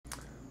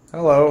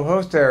Hello,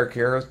 host Eric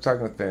here, host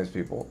Talking with Famous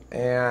People,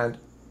 and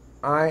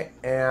I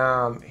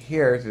am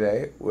here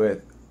today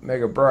with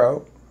Mega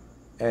Bro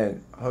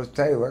and host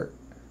Taylor,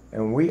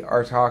 and we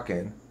are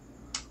talking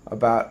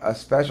about a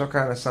special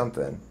kind of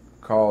something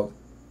called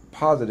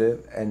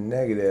positive and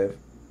negative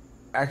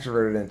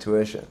extroverted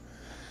intuition.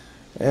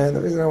 And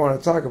the reason I want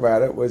to talk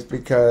about it was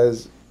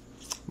because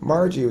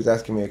Margie was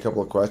asking me a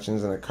couple of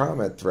questions in a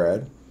comment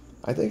thread.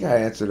 I think I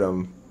answered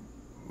them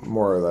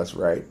more or less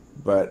right,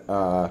 but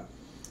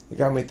it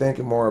got me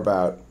thinking more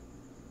about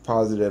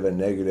positive and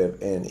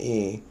negative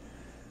NE.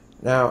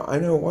 Now, I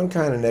know one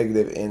kind of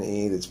negative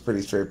NE that's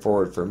pretty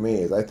straightforward for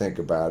me as I think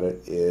about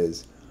it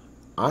is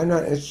I'm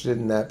not interested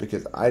in that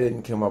because I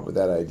didn't come up with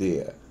that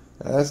idea.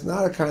 Now, that's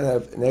not a kind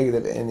of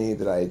negative NE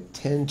that I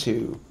tend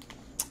to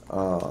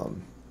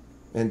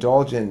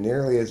indulge in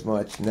nearly as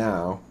much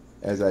now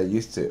as I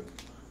used to.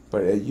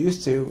 But it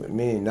used to,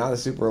 meaning not a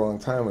super long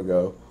time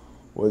ago,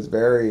 was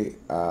very,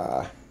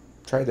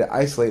 tried to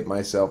isolate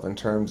myself in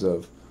terms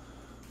of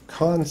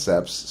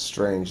concepts,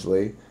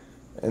 strangely,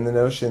 and the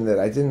notion that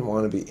I didn't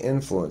want to be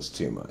influenced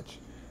too much.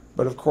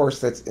 But of course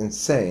that's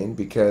insane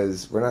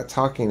because we're not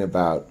talking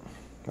about,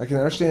 I can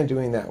understand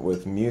doing that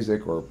with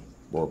music or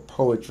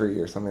poetry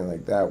or something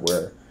like that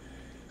where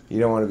you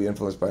don't want to be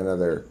influenced by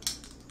another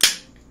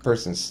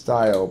person's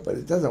style, but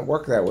it doesn't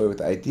work that way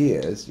with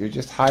ideas. You're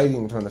just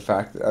hiding from the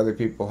fact that other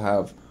people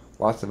have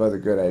lots of other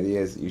good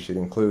ideas that you should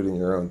include in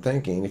your own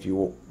thinking if you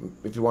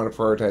want to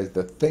prioritize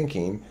the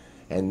thinking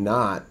and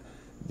not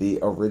the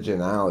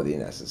originality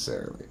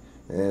necessarily.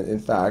 And in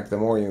fact, the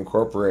more you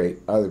incorporate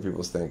other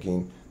people's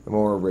thinking, the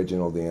more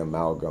original the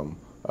amalgam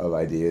of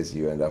ideas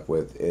you end up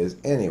with is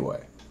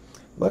anyway.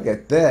 Look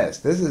at this.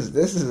 This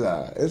is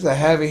a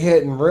heavy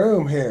hitting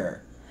room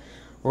here.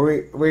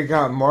 We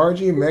got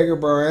Margie,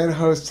 Megabro, and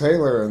host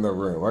Taylor in the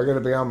room. I got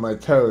to be on my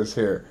toes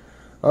here.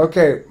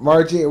 Okay,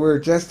 Margie, we were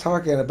just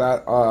talking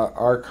about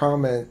our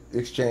comment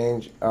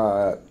exchange,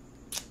 and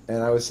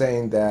I was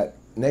saying that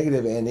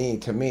negative NE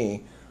to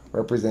me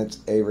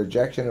represents a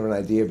rejection of an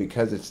idea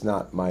because it's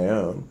not my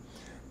own.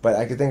 But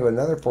I could think of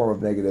another form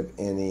of negative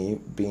NE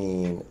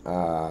being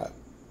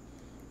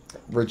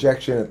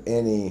rejection of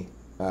any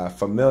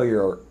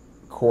familiar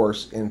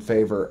course in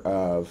favor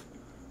of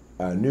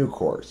a new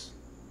course.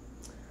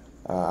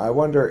 I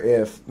wonder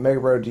if,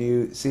 Megabro, do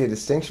you see a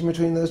distinction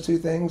between those two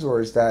things, or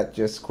is that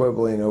just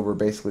quibbling over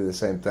basically the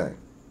same thing?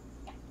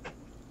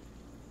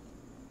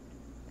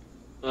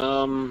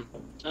 I'm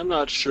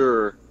not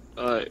sure.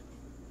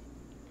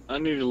 I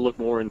need to look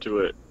more into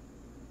it.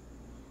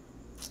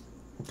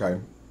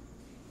 Okay.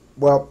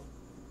 Well,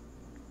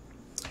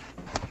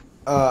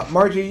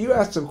 Margie, you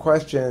asked some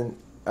question.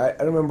 I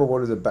don't remember what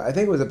it was about. I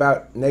think it was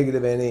about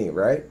negative NE,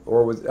 right?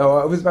 Or it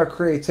was about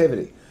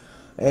creativity.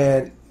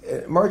 And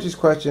Margie's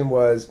question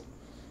was,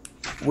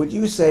 would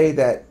you say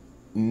that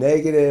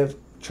negative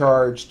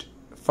charged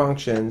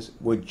functions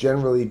would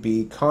generally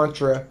be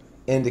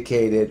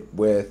contraindicated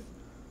with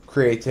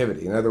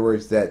creativity? In other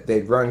words, that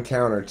they'd run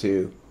counter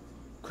to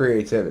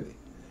creativity.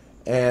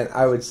 And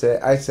I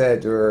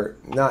said to her,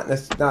 not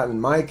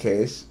in my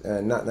case,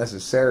 not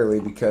necessarily,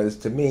 because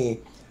to me,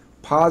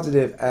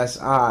 positive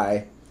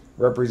SI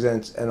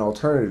represents an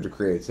alternative to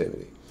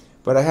creativity.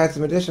 But I had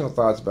some additional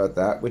thoughts about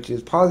that, which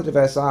is positive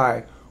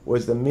SI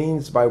was the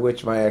means by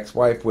which my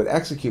ex-wife would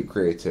execute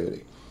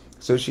creativity.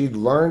 So she'd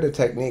learned a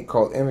technique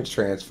called image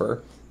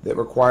transfer that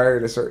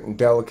required a certain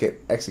delicate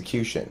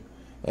execution,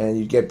 and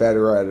you'd get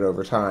better at it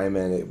over time,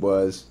 and it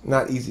was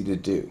not easy to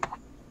do.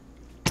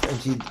 And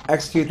she'd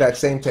execute that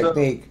same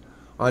technique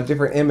on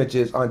different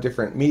images on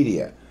different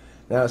media.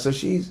 Now, so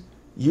she's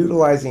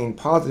utilizing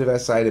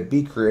positive SI to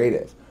be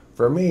creative.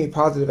 For me,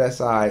 positive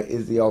SI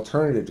is the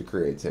alternative to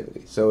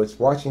creativity. So it's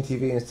watching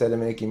TV instead of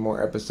making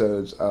more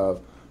episodes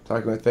of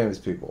Talking with Famous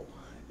People.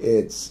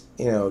 It's,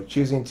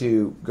 choosing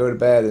to go to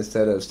bed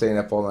instead of staying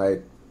up all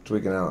night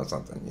tweaking out on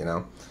something,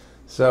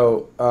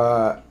 So,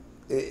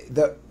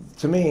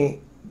 to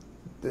me,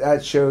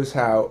 that shows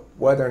how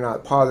whether or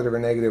not positive or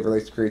negative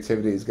relates to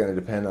creativity is going to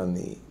depend on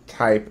the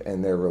type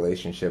and their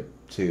relationship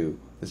to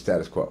the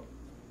status quo.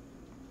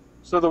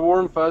 So the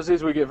warm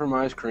fuzzies we get from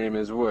ice cream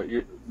is what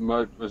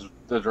was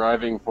the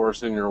driving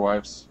force in your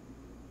wife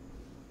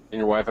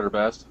at her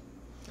best?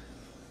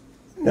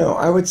 No,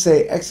 I would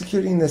say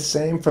executing the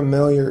same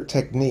familiar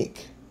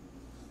technique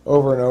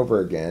over and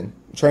over again,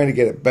 trying to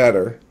get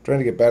better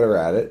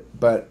at it.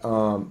 But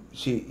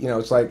she,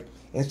 it's like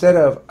instead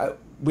of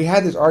we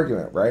had this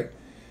argument, right?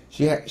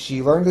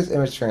 She learned this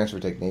image transfer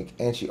technique,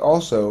 and she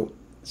also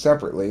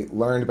separately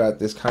learned about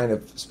this kind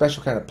of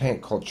special kind of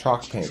paint called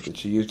chalk paint that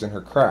she used in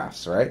her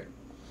crafts, right?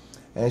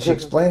 And she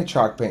explained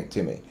chalk paint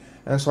to me,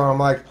 and so I'm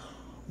like,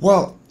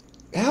 well,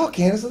 hell,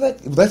 Candace,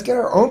 let's get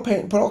our own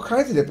paint and put all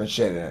kinds of different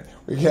shit in it.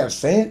 We can have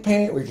sand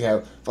paint, we can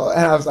have,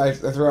 and I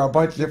threw out a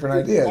bunch of different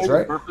ideas,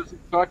 right? What purpose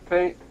of chalk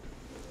paint?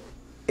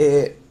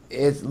 It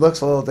looks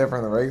a little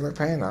different than regular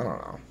paint. I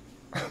don't know.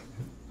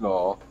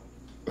 No.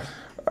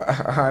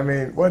 I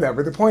mean,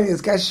 whatever. The point is,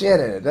 it's got shit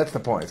in it. That's the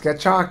point. It's got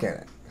chalk in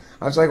it.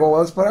 I was like, well,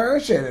 let's put our own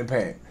shit in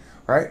paint,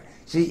 right?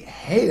 She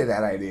hated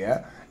that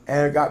idea,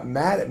 and got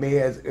mad at me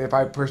as if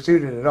I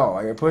pursued it at all.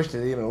 Like I pushed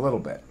it even a little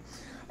bit.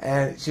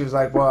 And she was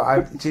like,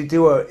 well, she'd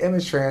do an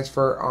image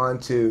transfer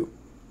onto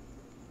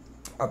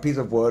a piece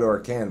of wood or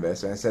a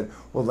canvas. And I said,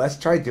 well, let's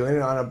try doing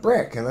it on a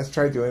brick, and let's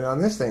try doing it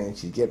on this thing. And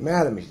she'd get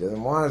mad at me. She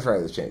doesn't want to try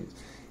those changes.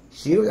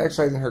 She was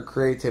exercising her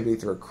creativity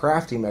through a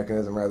crafty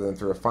mechanism rather than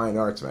through a fine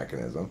arts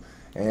mechanism.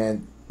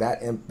 And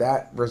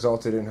that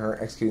resulted in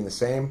her executing the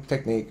same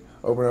technique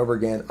over and over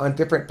again on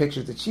different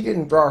pictures that she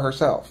didn't draw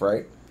herself,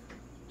 right?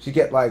 She'd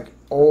get like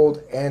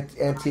old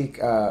antique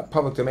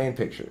public domain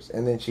pictures,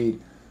 and then she'd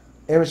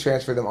image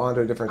transfer them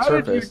onto a different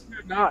surface. How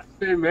did you not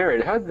stay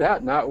married? How did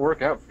that not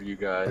work out for you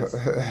guys?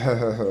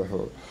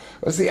 Well,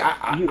 see,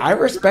 I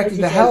respected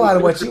the hell out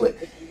of what she was...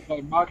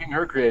 By mocking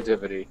her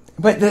creativity.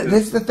 But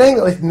this is the thing,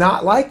 it's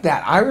not like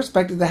that. I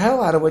respected the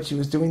hell out of what she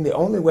was doing the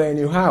only way I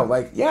knew how.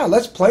 Like, yeah,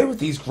 let's play with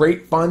these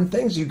great fun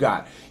things you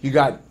got. You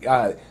got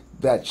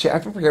that shit, I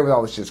forget what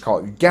all this shit's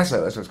called.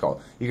 Gesso, that's what it's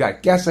called. You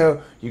got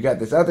gesso, you got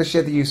this other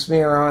shit that you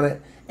smear on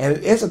it, and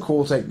it is a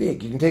cool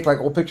technique. You can take like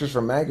old pictures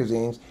from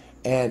magazines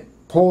and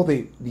pull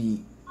the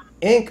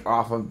ink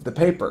off of the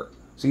paper.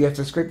 So you have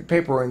to scrape the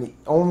paper and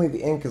only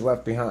the ink is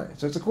left behind.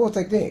 So it's a cool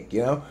technique,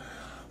 you know?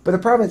 But the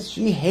problem is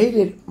she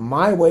hated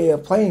my way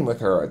of playing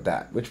with her at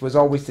that, which was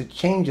always to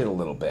change it a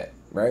little bit,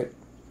 right?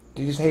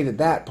 She just hated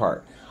that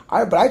part.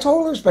 But I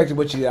totally respected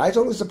what she did. I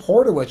totally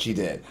supported what she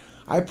did.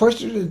 I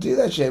pushed her to do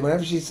that shit.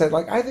 Whenever she said,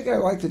 like, I think I'd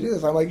like to do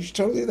this, I'm like, you should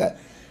totally do that.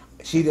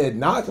 She did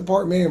not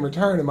support me in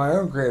return in my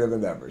own creative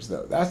endeavors,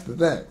 though. That's the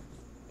thing.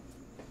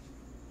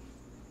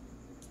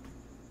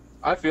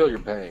 I feel your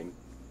pain.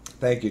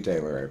 Thank you,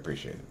 Taylor. I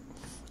appreciate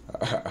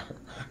it.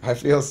 I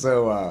feel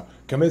so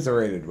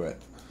commiserated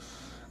with.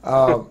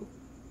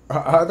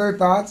 Other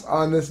thoughts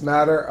on this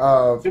matter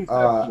of...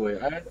 Conceptually,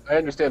 I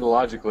understand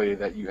logically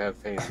that you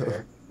have pain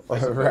there.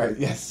 Right,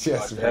 yes,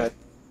 right.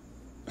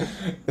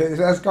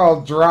 That's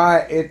called dry,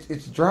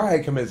 it's dry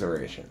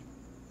commiseration,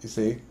 you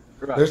see?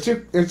 Right.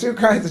 There's two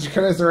kinds of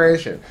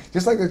commiseration.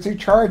 Just like there's two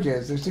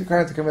charges, there's two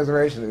kinds of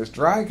commiseration. There's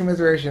dry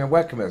commiseration and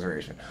wet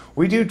commiseration.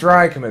 We do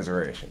dry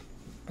commiseration.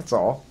 That's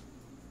all.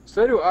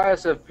 So do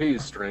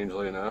ISFPs,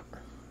 strangely enough.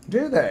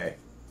 Do they?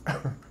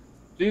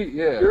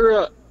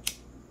 Yeah.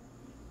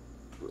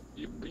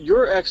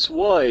 Your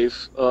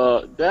ex-wife,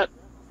 that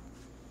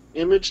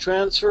image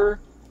transfer,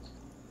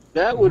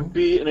 that would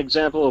be an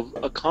example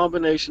of a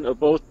combination of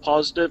both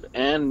positive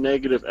and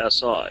negative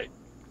SI.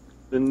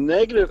 The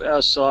negative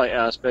SI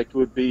aspect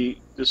would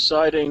be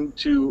deciding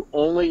to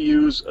only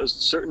use a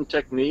certain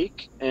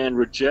technique and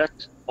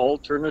reject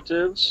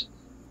alternatives.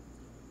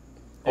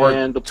 Or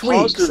and the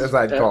tweaks, positive, as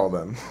I'd call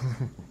them.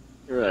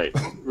 Right.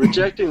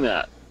 Rejecting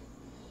that.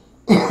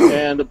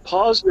 And the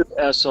positive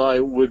SI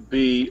would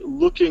be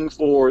looking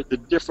for the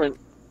different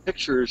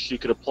pictures she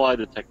could apply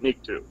the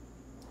technique to.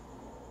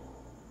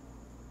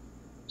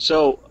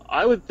 So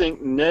I would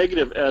think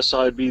negative SI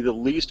would be the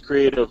least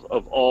creative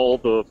of all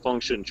the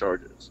function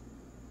charges.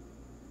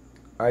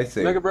 I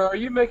see. Mega Bro, are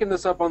you making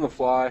this up on the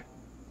fly?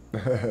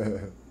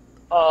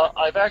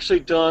 I've actually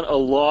done a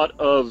lot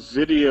of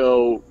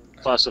video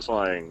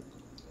classifying.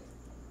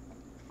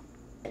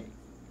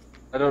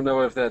 I don't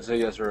know if that's a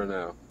yes or a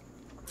no.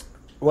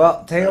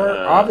 Well,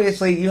 Taylor,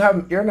 obviously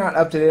you're not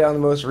up to date on the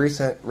most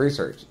recent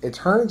research. It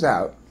turns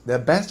out the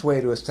best way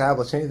to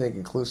establish anything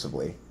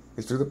conclusively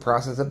is through the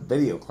process of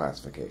video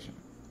classification.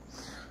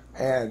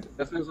 And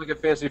that sounds like a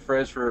fancy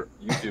phrase for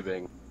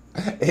YouTubing.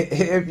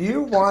 If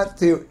you want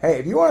to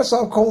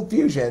solve cold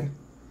fusion,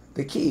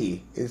 the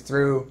key is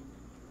through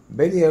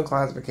video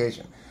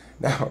classification.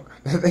 Now,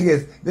 the thing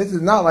is, this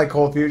is not like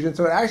cold fusion,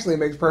 so it actually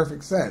makes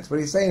perfect sense. What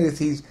he's saying is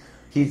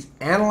he's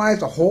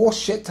analyzed a whole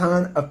shit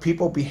ton of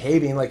people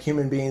behaving like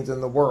human beings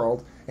in the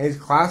world, and he's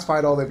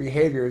classified all their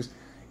behaviors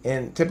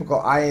in typical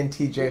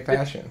INTJ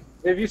fashion.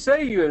 If you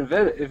say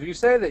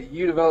that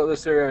you developed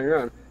this theory on your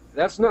own,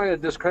 that's not going to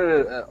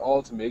discredit it at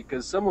all to me,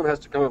 because someone has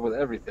to come up with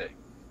everything.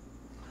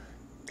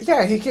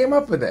 Yeah, he came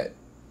up with it.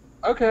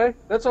 Okay,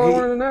 that's all I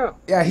wanted to know.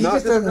 Yeah, he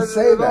just doesn't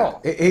say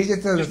that. He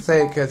just doesn't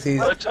say it because he's...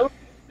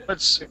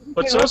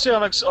 But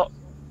socionics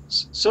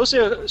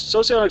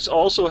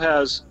also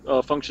has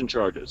function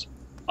charges.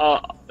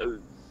 I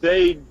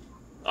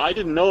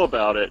didn't know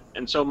about it,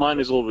 and so mine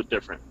is a little bit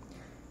different.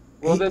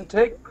 Well, then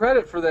take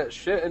credit for that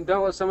shit and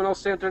don't let someone else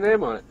stamp their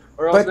name on it.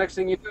 Or else next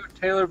thing you know,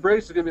 Taylor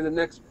Briggs is going to be the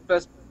next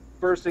best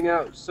bursting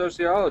out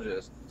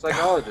psychologist.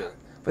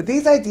 But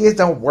these ideas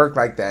don't work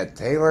like that,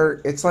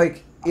 Taylor. It's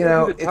like,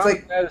 it's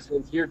like...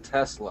 Edison's your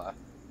Tesla.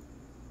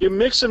 You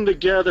mix them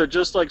together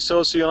just like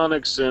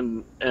socionics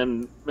and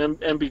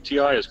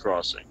MBTI is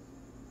crossing.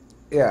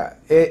 Yeah,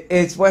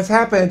 it's what's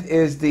happened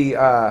is the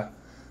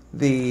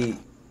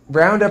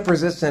Roundup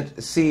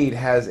resistant seed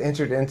has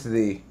entered into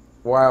the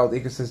wild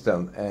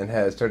ecosystem and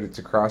has started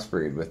to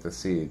crossbreed with the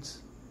seeds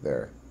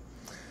there,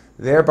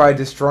 thereby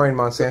destroying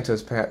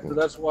Monsanto's patent. So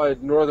that's why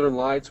Northern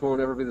Lights won't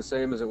ever be the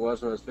same as it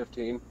was when I was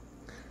 15?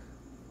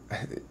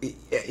 It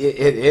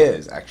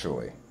is,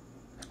 actually.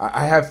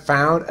 I have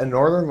found a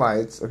Northern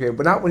Lights, okay,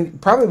 but not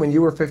probably when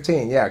you were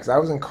 15, yeah, because I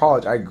was in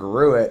college, I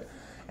grew it,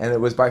 and it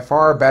was by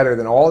far better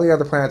than all the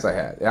other plants I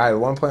had. I had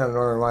one plant of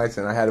Northern Lights,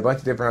 and I had a bunch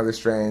of different other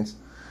strains.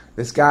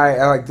 This guy,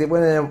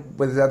 went in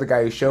with this other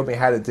guy who showed me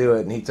how to do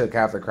it, and he took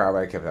half the crop,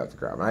 I kept half the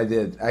crop. And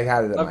I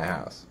had it at my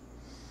house.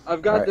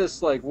 I've got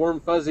this like warm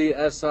fuzzy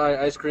SI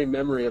ice cream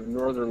memory of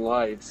Northern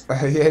Lights.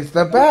 It's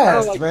the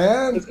best,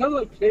 man. It's kind of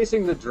like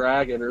chasing the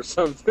dragon or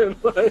something.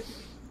 Like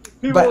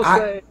people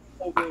say.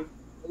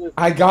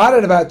 I got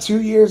it about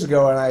 2 years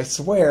ago, and I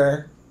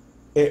swear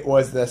it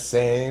was the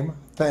same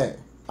thing.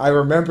 I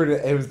remembered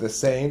it. It was the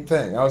same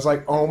thing. I was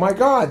like, oh my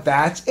God,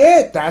 that's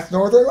it. That's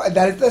Northern Lights.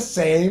 That is the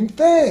same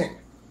thing.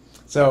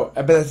 So,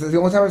 but it's the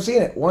only time I've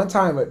seen it. One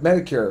time at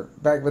Medicare,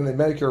 back when the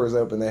Medicare was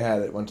open, they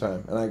had it one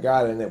time. And I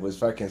got it, and it was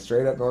fucking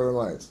straight up Northern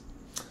Lights.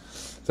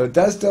 So it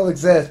does still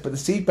exist, but the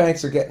seed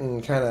banks are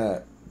getting kind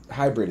of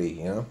hybrid-y,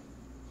 you know?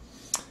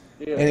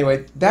 Yeah.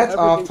 Anyway, that's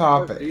off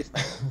topic.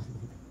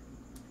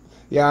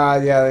 yeah,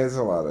 there's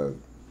a lot of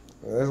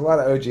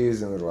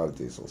OGs and there's a lot of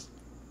diesels.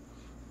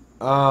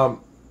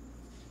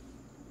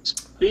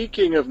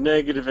 Speaking of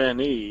negative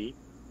NE...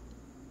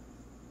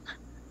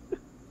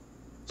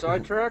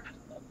 Sidetrack?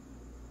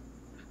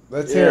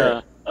 Let's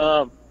hear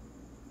it.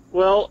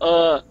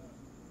 Well,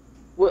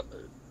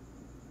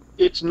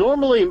 it's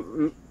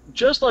normally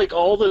just like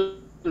all the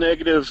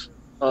negative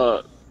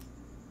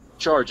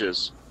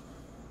charges,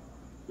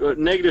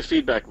 negative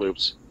feedback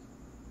loops.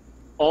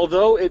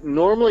 Although it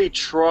normally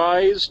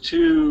tries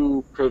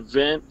to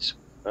prevent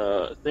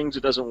things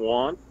it doesn't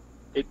want,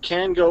 it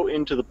can go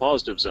into the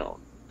positive zone.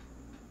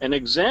 An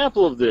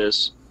example of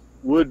this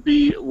would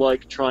be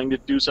like trying to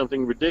do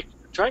something ridiculous,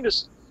 trying to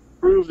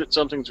prove that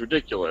something's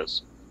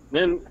ridiculous.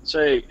 Then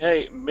say,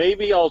 hey,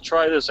 maybe I'll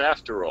try this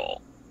after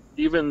all,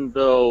 even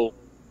though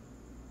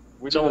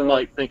someone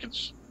might think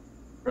it's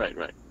right.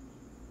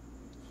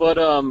 But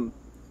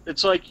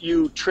it's like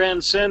you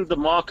transcend the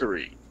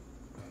mockery,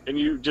 and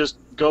you just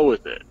go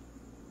with it.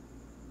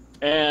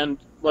 And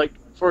like,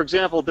 for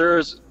example,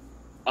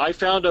 I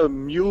found a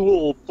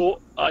mule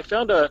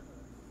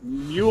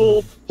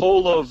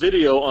polo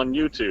video on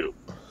YouTube.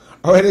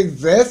 Oh, it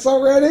exists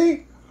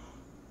already?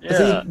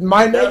 Yeah. See,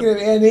 my negative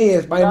NE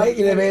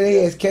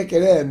is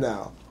kicking in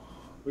now.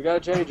 We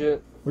gotta change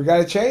it. We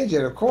gotta change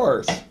it, of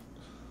course.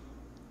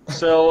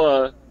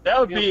 So that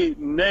would be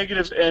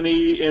negative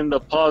NE in the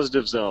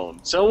positive zone.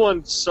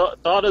 Someone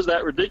thought of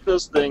that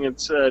ridiculous thing and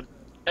said,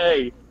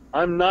 "Hey,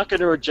 I'm not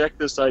going to reject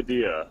this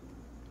idea."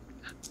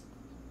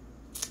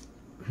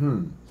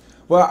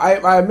 Well,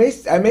 I may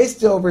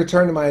still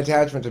return to my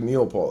attachment to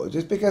mule polo.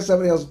 Just because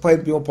somebody else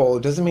played mule polo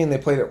doesn't mean they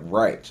played it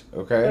right.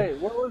 Okay. Hey,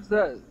 what was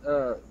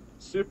that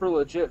super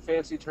legit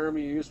fancy term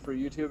you used for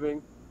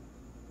YouTubing?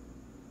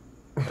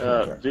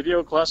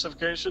 Video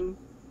classification.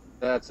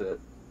 That's it.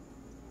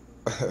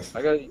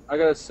 I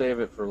gotta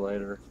save it for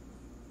later.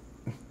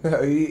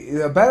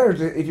 Better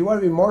if you want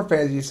to be more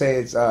fancy, you say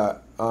it's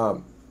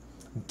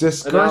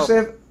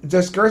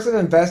discursive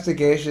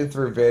investigation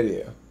through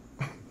video.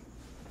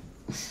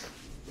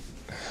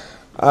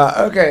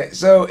 Okay,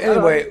 so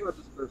anyway,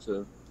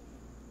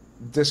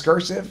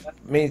 discursive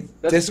means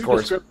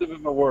discourse. Too descriptive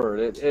of a word.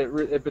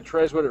 It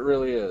betrays what it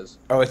really is.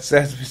 Oh, it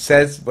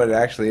says what it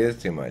actually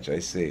is too much. I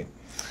see.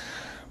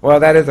 Well,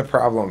 that is a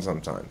problem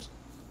sometimes.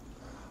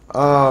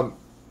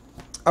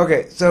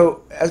 Okay,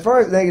 so as far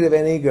as negative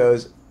NE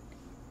goes,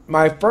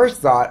 my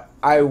first thought,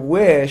 I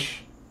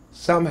wish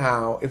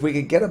somehow if we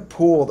could get a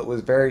pool that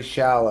was very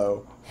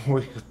shallow,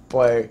 we could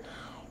play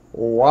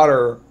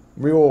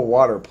mule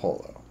water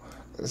polo.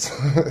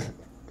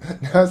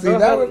 Now, see,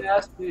 that would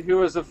ask me who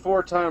was a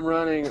 4-time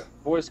running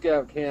Boy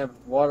Scout camp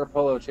water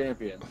polo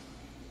champion.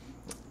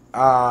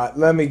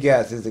 Let me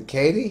guess. Is it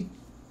Katie?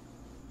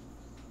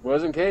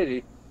 Wasn't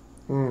Katie.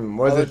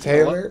 Was it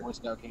Taylor? Boy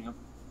Scout camp.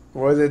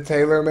 Was it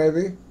Taylor?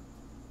 Maybe.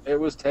 It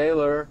was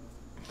Taylor.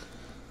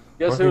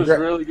 Guess who was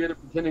really good at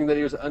pretending that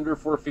he was under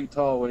 4 feet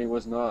tall when he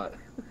was not?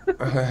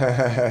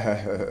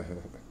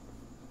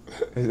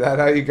 Is that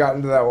how you got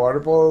into that water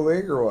polo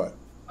league, or what?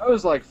 I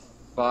was like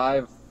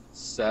 5'7"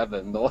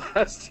 the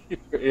last year.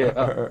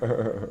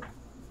 Yeah.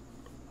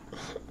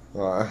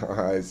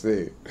 I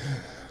see.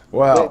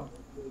 Well,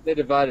 they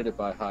divided it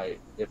by height.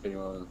 If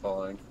anyone was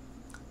following.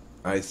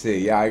 I see.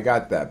 Yeah, I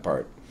got that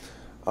part.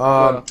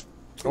 Yeah.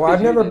 Well,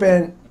 I've never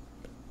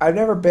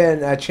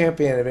been a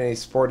champion of any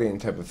sporting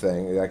type of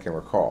thing that I can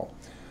recall,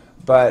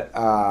 but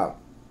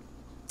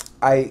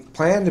I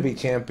plan to be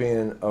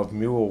champion of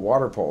mule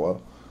water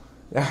polo.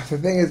 Now, the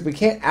thing is, we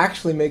can't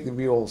actually make the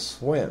mule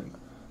swim.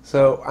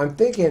 So I'm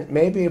thinking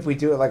maybe if we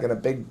do it like in a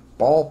big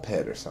ball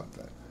pit or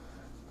something.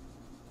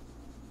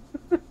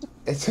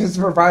 It's just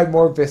to provide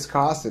more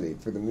viscosity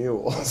for the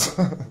mules.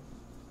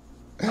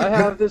 I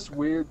have this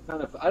weird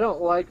kind of... I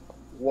don't like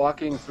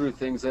walking through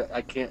things that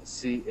I can't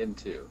see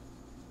into.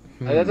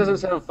 That doesn't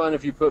sound fun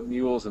if you put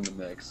mules in the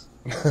mix.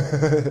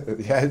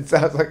 Yeah, it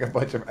sounds like a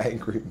bunch of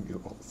angry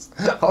mules.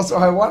 Also,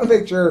 I want to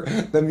make sure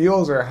the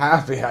mules are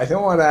happy. I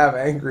don't want to have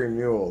angry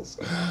mules.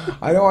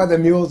 I don't want the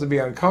mules to be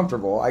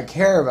uncomfortable. I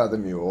care about the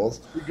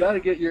mules. You got to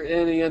get your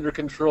NE under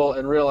control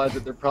and realize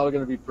that they're probably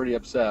going to be pretty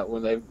upset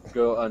when they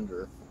go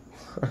under.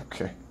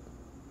 Okay.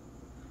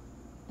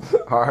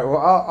 All right, well,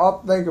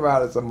 I'll think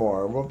about it some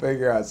more, and we'll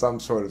figure out some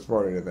sort of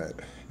sporting event.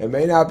 It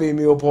may not be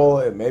mule polo.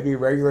 It may be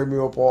regular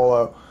mule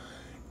polo.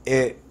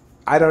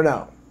 I don't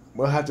know.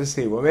 We'll have to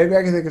see. Well, maybe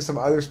I can think of some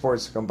other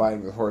sports to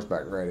combine with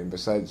horseback riding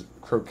besides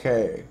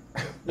croquet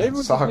Maybe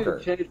we soccer.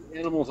 can change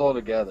animals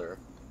altogether.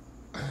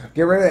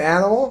 Get rid of the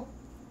animal?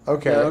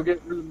 Okay. No,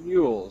 get rid of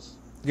mules.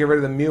 Get rid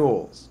of the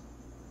mules.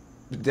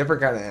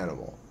 Different kind of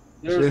animal.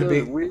 There's Should it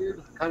those be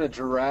weird kind of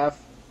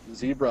giraffe,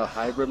 zebra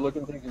hybrid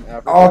looking things in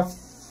Africa. a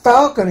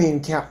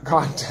falconing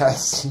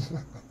contest?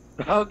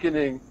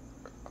 Falconing.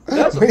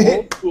 That's We- an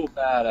old school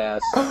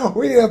badass.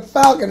 We need a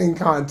falconing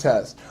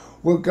contest.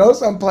 We'll go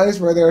someplace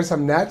where there are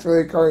some naturally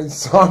occurring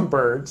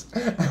songbirds,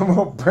 and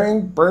we'll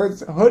bring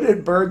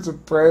hooded birds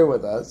of prey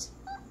with us.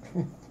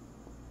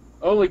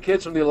 Only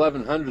kids from the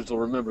 1100s will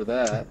remember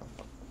that.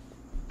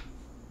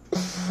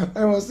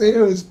 And we'll see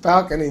who's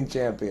falconing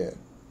champion.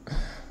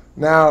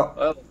 Now,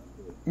 Well,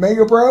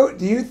 Mega Bro,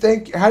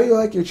 how do you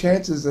like your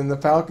chances in the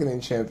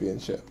falconing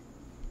championship?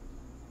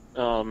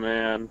 Oh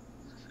man.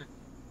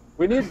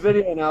 we need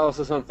video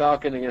analysis on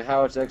falconing and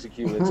how it's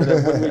executed, so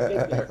that when we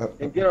get there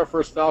and get our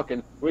first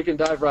falcon, we can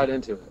dive right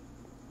into it.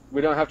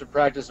 We don't have to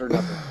practice or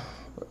nothing.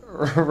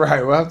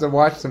 Right, we'll have to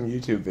watch some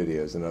YouTube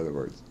videos, in other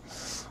words,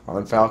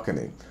 on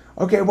falconing.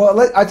 Okay, well,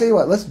 I'll tell you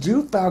what, let's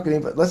do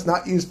falconing, but let's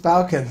not use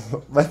falcons.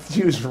 Let's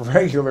use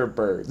regular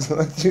birds.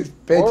 Let's use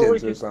Or we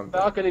pigeons or can something.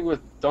 falconing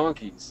with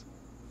donkeys.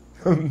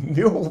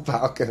 Mule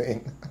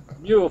falconing.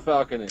 Mule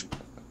falconing.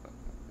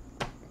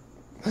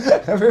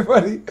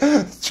 Everybody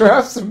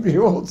strap some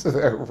mule to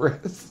their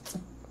wrist.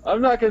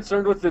 I'm not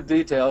concerned with the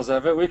details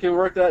of it. We can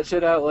work that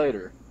shit out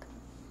later.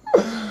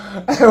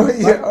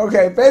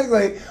 Okay,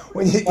 basically,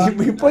 when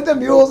we put the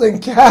mules in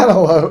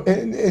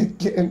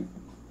in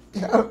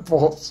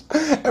catapults,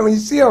 and when you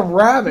see a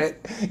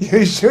rabbit,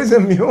 you shoot the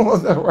mule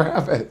at the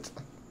rabbit.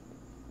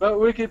 But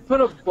we could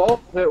put a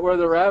ball pit where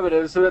the rabbit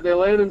is so that they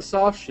land in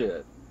soft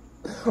shit.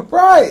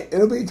 Right,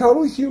 it'll be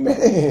totally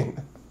humane.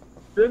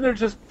 Then they're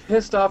just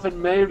pissed off and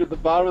maimed at the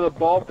bottom of the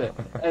ball pit.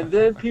 And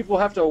then people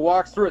have to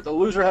walk through it. The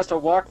loser has to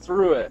walk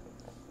through it.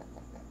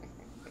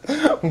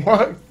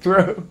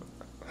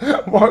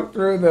 Walk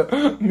through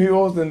the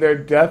mules and their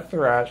death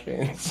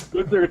thrashings.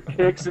 With their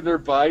kicks and their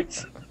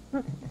bites.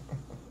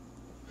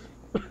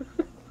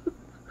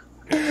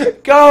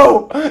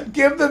 Go!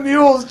 Give the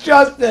mules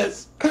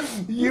justice!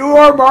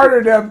 Your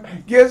martyrdom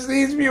gives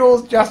these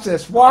mules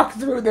justice. Walk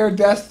through their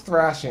death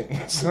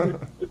thrashings.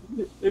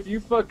 If you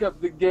fuck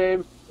up the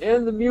game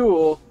and the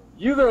mule,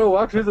 you gotta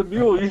walk through the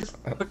mule. You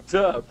fucked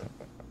up.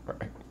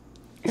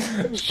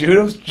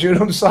 Shoot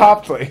them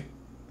softly.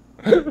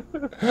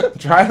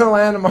 Try to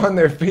land them on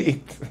their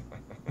feet.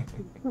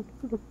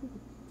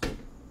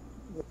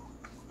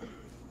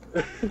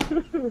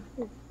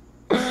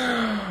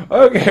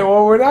 Okay,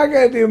 well, we're not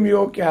going to do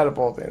mule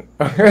catapulting.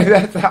 Okay,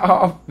 that's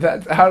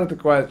out of the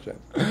question.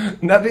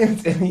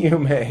 Nothing's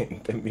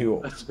inhumane to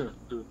mules.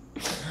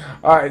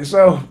 All right,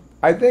 so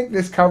I think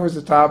this covers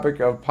the topic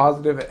of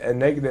positive and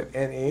negative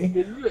NE.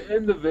 Can you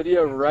end the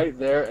video right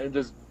there and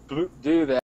just do that?